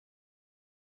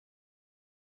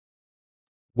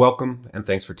Welcome, and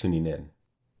thanks for tuning in.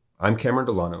 I'm Cameron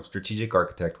Delano, Strategic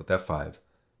Architect with F5,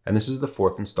 and this is the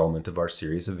fourth installment of our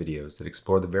series of videos that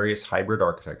explore the various hybrid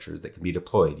architectures that can be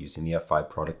deployed using the F5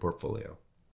 product portfolio.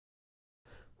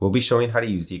 We'll be showing how to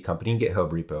use the accompanying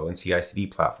GitHub repo and CI/CD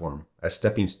platform as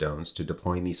stepping stones to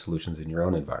deploying these solutions in your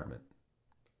own environment.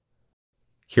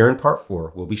 Here in Part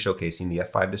 4, we'll be showcasing the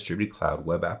F5 Distributed Cloud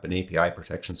Web App and API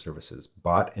Protection Services,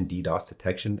 bot and DDoS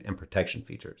detection and protection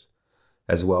features,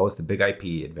 as well as the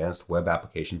BIG-IP Advanced Web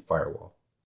Application Firewall.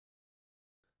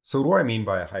 So what do I mean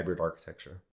by a hybrid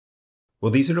architecture?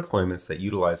 Well, these are deployments that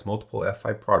utilize multiple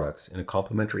F5 products in a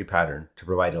complementary pattern to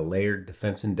provide a layered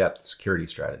defense-in-depth security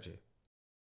strategy.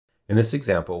 In this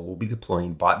example, we'll be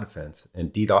deploying bot defense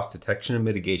and DDoS detection and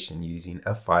mitigation using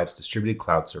F5's distributed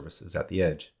cloud services at the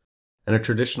edge, and a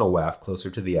traditional WAF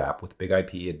closer to the app with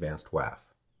BIG-IP Advanced WAF.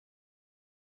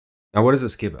 Now, what does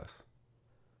this give us?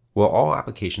 Well, all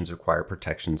applications require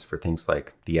protections for things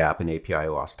like the app and API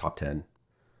OWASP Top 10,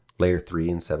 Layer 3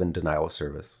 and 7 denial of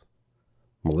service,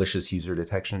 malicious user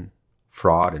detection,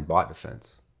 fraud, and bot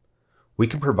defense. We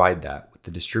can provide that with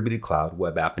the distributed cloud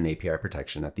web app and API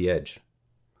protection at the edge.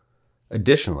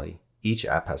 Additionally, each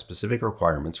app has specific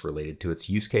requirements related to its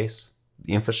use case,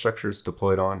 the infrastructure it's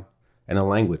deployed on, and a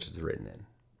language it's written in.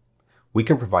 We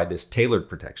can provide this tailored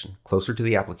protection closer to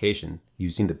the application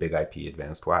using the BIG-IP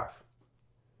Advanced WAF.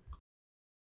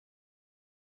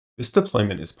 This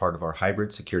deployment is part of our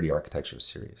Hybrid Security Architecture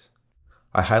series.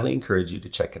 I highly encourage you to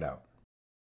check it out.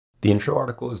 The intro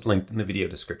article is linked in the video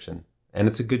description, and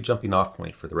it's a good jumping off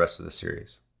point for the rest of the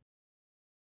series.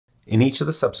 In each of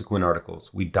the subsequent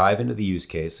articles, we dive into the use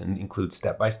case and include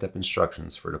step-by-step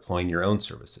instructions for deploying your own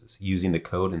services using the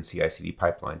code and CI/CD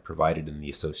pipeline provided in the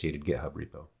associated GitHub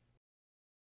repo.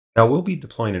 Now, we'll be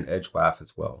deploying an edge WAF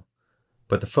as well,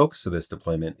 but the focus of this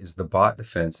deployment is the bot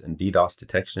defense and DDoS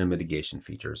detection and mitigation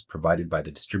features provided by the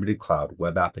Distributed Cloud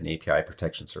Web App and API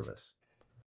Protection Service.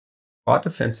 Bot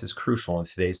defense is crucial in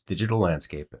today's digital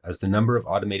landscape as the number of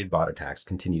automated bot attacks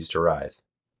continues to rise.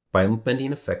 By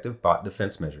implementing effective bot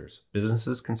defense measures,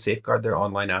 businesses can safeguard their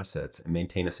online assets and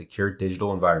maintain a secure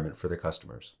digital environment for their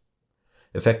customers.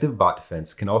 Effective bot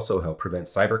defense can also help prevent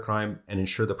cybercrime and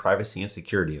ensure the privacy and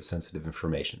security of sensitive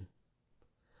information.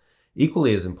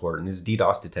 Equally as important is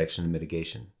DDoS detection and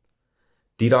mitigation.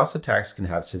 DDoS attacks can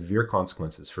have severe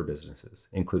consequences for businesses,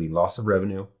 including loss of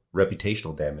revenue,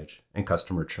 reputational damage, and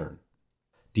customer churn.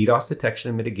 DDoS detection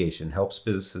and mitigation helps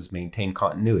businesses maintain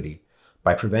continuity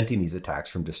by preventing these attacks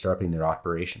from disrupting their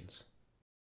operations.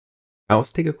 Now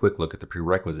let's take a quick look at the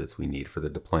prerequisites we need for the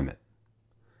deployment.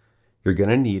 You're going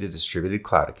to need a distributed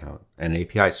cloud account and an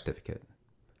API certificate,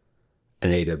 an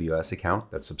AWS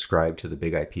account that's subscribed to the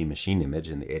BIG-IP machine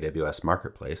image in the AWS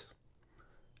Marketplace,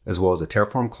 as well as a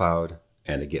Terraform Cloud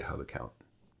and a GitHub account.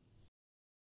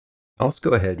 Now let's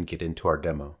go ahead and get into our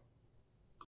demo.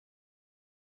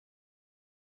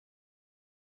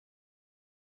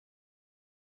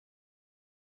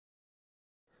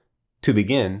 To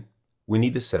begin, we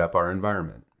need to set up our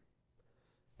environment.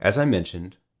 As I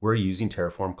mentioned, we're using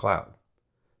Terraform Cloud.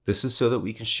 This is so that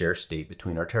we can share state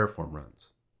between our Terraform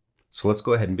runs. So let's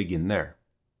go ahead and begin there.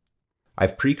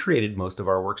 I've pre-created most of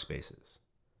our workspaces.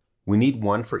 We need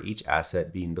one for each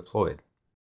asset being deployed.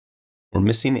 We're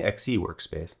missing the XE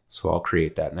workspace, so I'll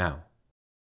create that now.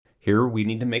 Here we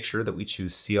need to make sure that we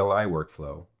choose CLI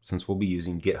workflow since we'll be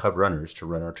using GitHub runners to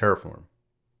run our Terraform.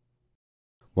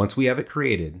 Once we have it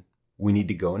created, we need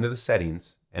to go into the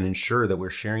settings and ensure that we're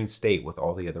sharing state with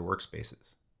all the other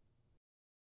workspaces.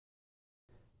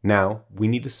 Now we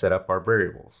need to set up our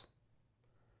variables.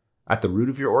 At the root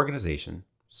of your organization,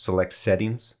 select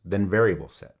Settings, then Variable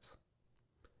Sets.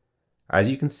 As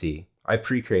you can see, I've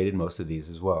pre-created most of these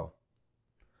as well.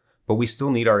 But we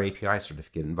still need our API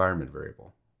certificate environment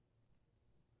variable.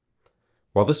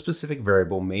 While this specific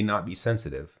variable may not be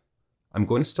sensitive, I'm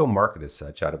going to still mark it as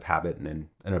such out of habit and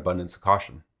an abundance of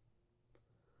caution.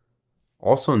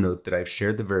 Also note that I've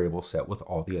shared the variable set with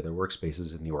all the other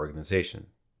workspaces in the organization.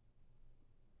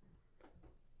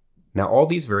 Now all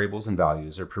these variables and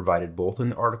values are provided both in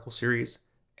the article series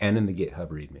and in the GitHub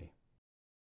README.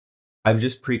 I've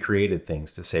just pre-created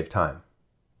things to save time.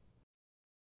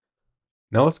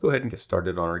 Now let's go ahead and get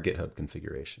started on our GitHub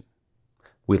configuration.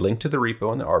 We link to the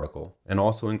repo in the article and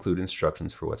also include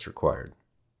instructions for what's required.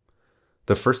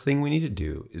 The first thing we need to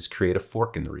do is create a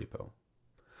fork in the repo.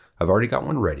 I've already got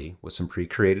one ready with some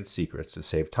pre-created secrets to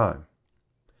save time.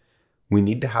 We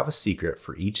need to have a secret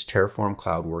for each Terraform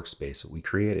Cloud workspace that we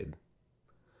created.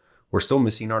 We're still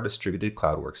missing our distributed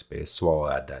cloud workspace, so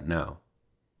I'll add that now.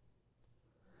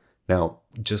 Now,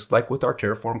 just like with our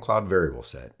Terraform Cloud variable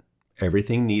set,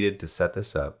 Everything needed to set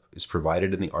this up is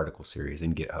provided in the article series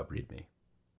in GitHub README.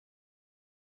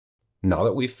 Now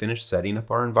that we've finished setting up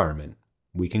our environment,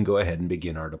 we can go ahead and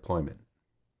begin our deployment.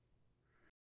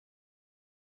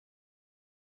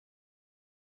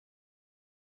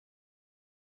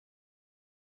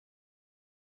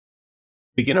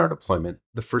 To begin our deployment,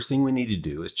 the first thing we need to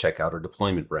do is check out our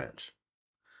deployment branch.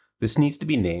 This needs to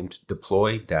be named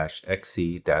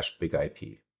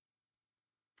deploy-xc-BIG-IP.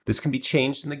 This can be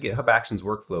changed in the GitHub Actions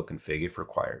workflow config if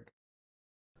required.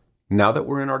 Now that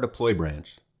we're in our deploy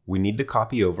branch, we need to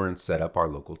copy over and set up our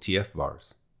local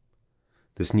TF-vars.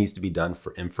 This needs to be done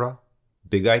for infra,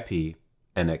 BIG-IP,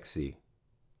 and XC.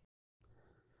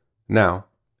 Now,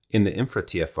 in the infra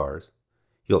TF-vars,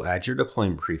 you'll add your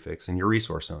deployment prefix and your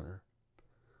resource owner.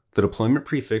 The deployment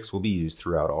prefix will be used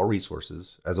throughout all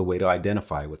resources as a way to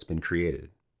identify what's been created.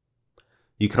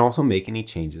 You can also make any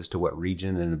changes to what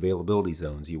region and availability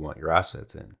zones you want your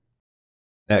assets in.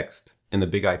 Next, in the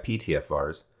BIG-IP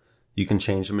TF-vars, you can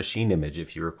change the machine image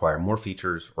if you require more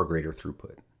features or greater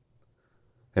throughput.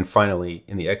 And finally,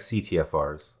 in the XC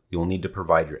TF-vars, you'll need to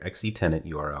provide your XC tenant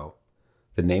URL,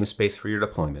 the namespace for your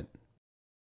deployment,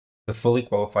 the fully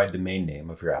qualified domain name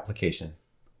of your application,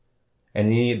 and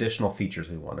any additional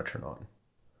features we want to turn on.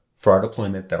 For our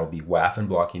deployment, that'll be WAF and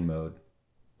blocking mode,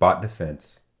 bot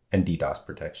defense, and DDoS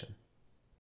protection.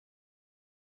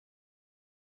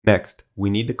 Next, we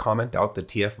need to comment out the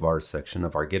TF-vars section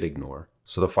of our gitignore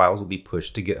so the files will be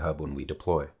pushed to GitHub when we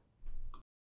deploy.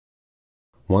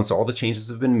 Once all the changes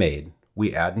have been made,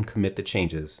 we add and commit the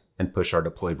changes and push our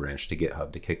deploy branch to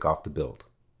GitHub to kick off the build.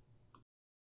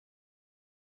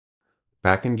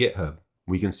 Back in GitHub,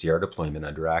 we can see our deployment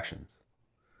under Actions.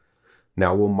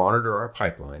 Now we'll monitor our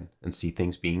pipeline and see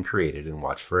things being created and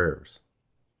watch for errors.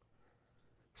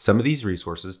 Some of these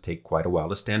resources take quite a while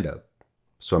to stand up,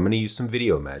 so I'm going to use some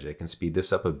video magic and speed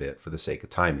this up a bit for the sake of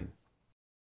timing.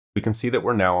 We can see that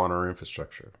we're now on our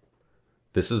infrastructure.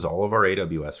 This is all of our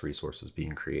AWS resources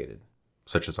being created,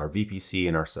 such as our VPC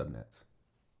and our subnets.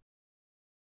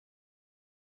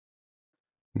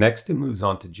 Next, it moves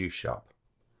on to Juice Shop.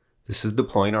 This is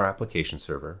deploying our application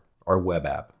server, our web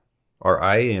app, our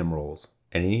IAM roles,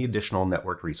 and any additional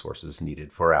network resources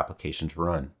needed for our application to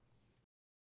run.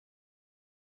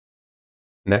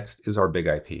 Next is our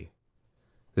BIG-IP.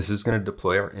 This is going to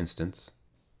deploy our instance,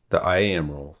 the IAM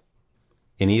role,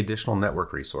 any additional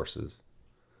network resources,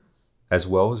 as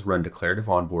well as run declarative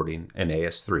onboarding and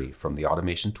AS3 from the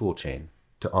automation toolchain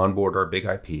to onboard our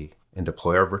BIG-IP and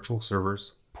deploy our virtual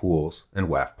servers, pools, and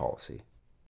WAF policy.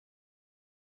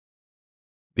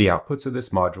 The outputs of this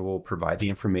module will provide the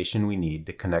information we need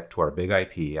to connect to our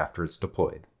BIG-IP after it's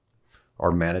deployed,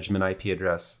 our management IP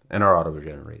address, and our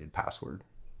auto-generated password.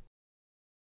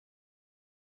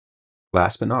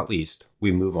 Last but not least,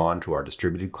 we move on to our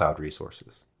distributed cloud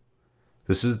resources.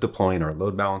 This is deploying our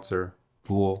load balancer,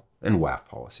 pool, and WAF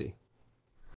policy.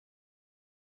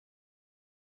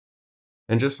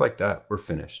 And just like that, we're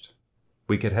finished.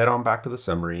 We could head on back to the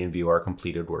summary and view our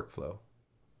completed workflow.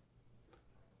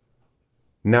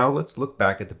 Now let's look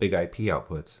back at the BIG-IP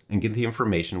outputs and get the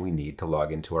information we need to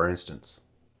log into our instance.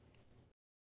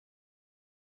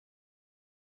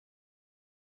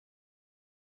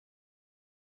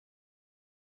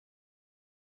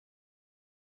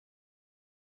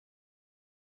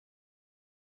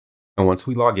 And once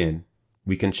we log in,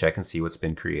 we can check and see what's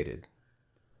been created.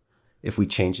 If we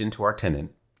change into our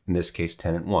tenant, in this case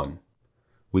tenant 1,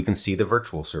 we can see the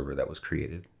virtual server that was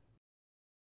created.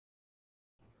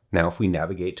 Now if we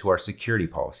navigate to our security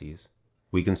policies,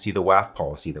 we can see the WAF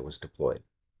policy that was deployed.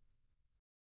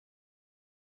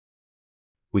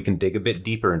 We can dig a bit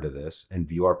deeper into this and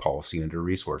view our policy under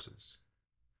resources.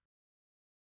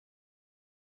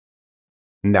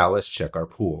 Now let's check our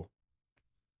pool.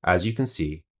 As you can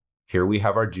see, here we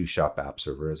have our Juice Shop app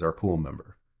server as our pool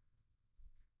member.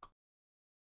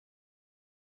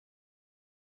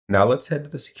 Now let's head to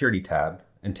the Security tab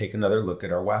and take another look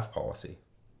at our WAF policy.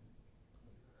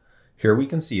 Here we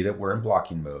can see that we're in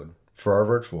blocking mode for our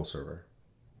virtual server.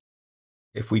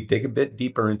 If we dig a bit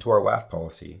deeper into our WAF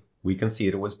policy, we can see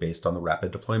it was based on the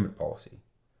rapid deployment policy.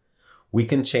 We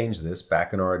can change this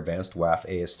back in our Advanced WAF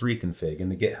AS3 config in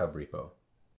the GitHub repo.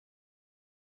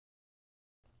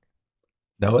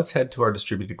 Now let's head to our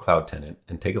distributed cloud tenant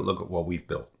and take a look at what we've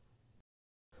built.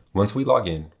 Once we log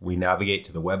in, we navigate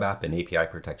to the web app and API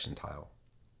protection tile.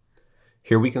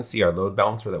 Here we can see our load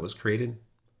balancer that was created,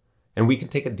 and we can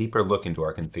take a deeper look into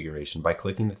our configuration by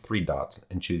clicking the 3 dots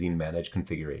and choosing Manage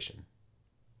Configuration.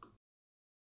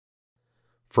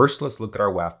 First, let's look at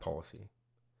our WAF policy.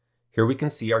 Here we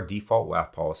can see our default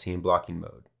WAF policy in blocking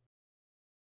mode.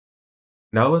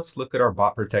 Now let's look at our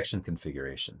bot protection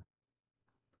configuration.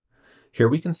 Here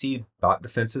we can see bot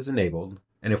defense is enabled,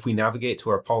 and if we navigate to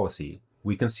our policy,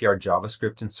 we can see our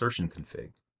JavaScript insertion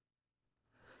config.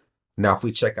 Now if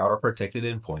we check out our protected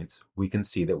endpoints, we can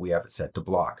see that we have it set to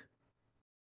block.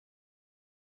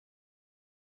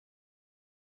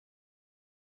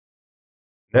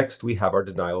 Next, we have our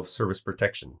denial of service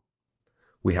protection.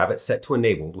 We have it set to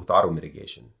enabled with auto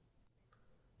mitigation.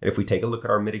 And if we take a look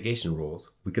at our mitigation rules,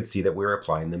 we can see that we're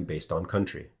applying them based on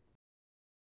country.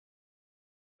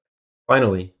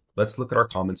 Finally, let's look at our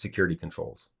common security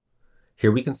controls.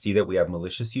 Here we can see that we have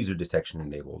malicious user detection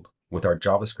enabled, with our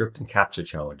JavaScript and CAPTCHA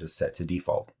challenges set to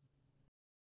default.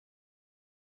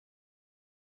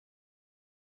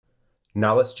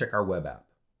 Now let's check our web app.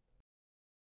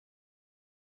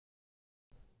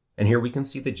 And here we can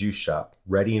see the juice shop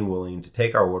ready and willing to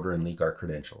take our order and leak our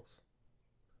credentials.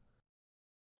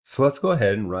 So let's go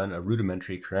ahead and run a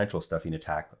rudimentary credential stuffing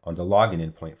attack on the login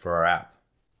endpoint for our app.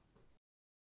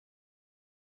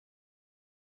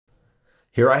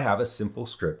 Here I have a simple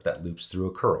script that loops through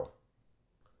a curl.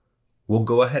 We'll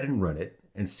go ahead and run it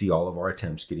and see all of our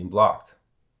attempts getting blocked.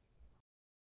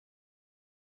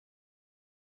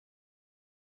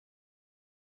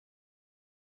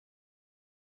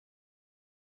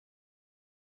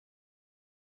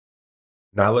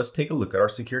 Now let's take a look at our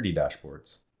security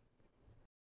dashboards.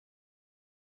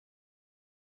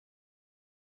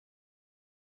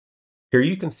 Here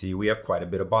you can see we have quite a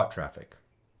bit of bot traffic,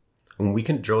 and we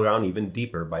can drill down even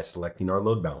deeper by selecting our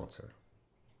load balancer.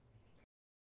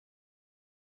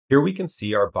 Here we can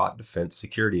see our bot defense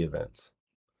security events.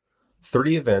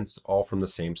 30 events all from the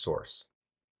same source.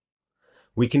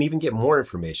 We can even get more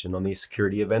information on the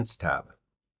Security Events tab.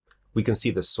 We can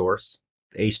see the source,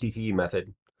 the HTTP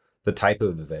method, the type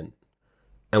of event,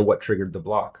 and what triggered the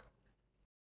block.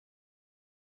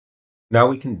 Now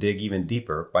we can dig even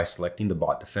deeper by selecting the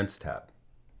Bot Defense tab.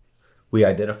 We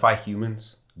identify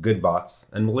humans, good bots,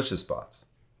 and malicious bots.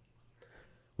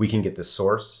 We can get the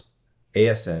source,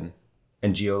 ASN,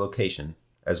 and geolocation,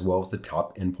 as well as the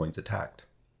top endpoints attacked.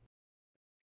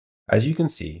 As you can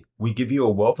see, we give you a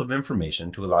wealth of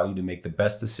information to allow you to make the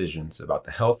best decisions about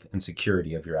the health and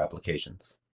security of your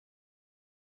applications.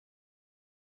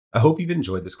 I hope you've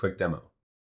enjoyed this quick demo.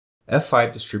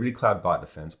 F5 Distributed Cloud Bot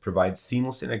Defense provides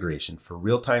seamless integration for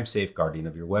real-time safeguarding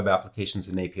of your web applications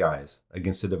and APIs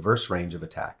against a diverse range of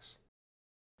attacks.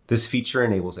 This feature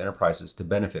enables enterprises to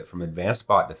benefit from advanced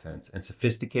bot defense and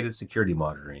sophisticated security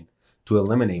monitoring to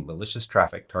eliminate malicious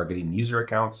traffic targeting user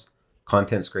accounts,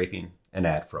 content scraping, and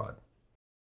ad fraud.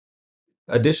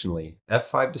 Additionally,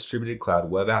 F5 Distributed Cloud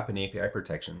Web App and API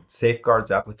Protection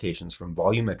safeguards applications from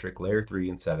volumetric Layer 3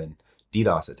 and 7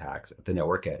 DDoS attacks at the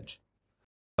network edge,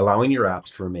 allowing your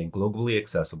apps to remain globally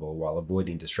accessible while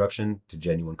avoiding disruption to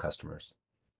genuine customers.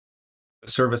 The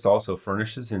service also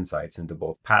furnishes insights into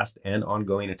both past and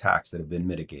ongoing attacks that have been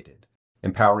mitigated,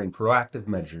 empowering proactive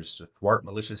measures to thwart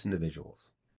malicious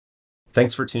individuals.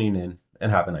 Thanks for tuning in,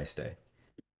 and have a nice day.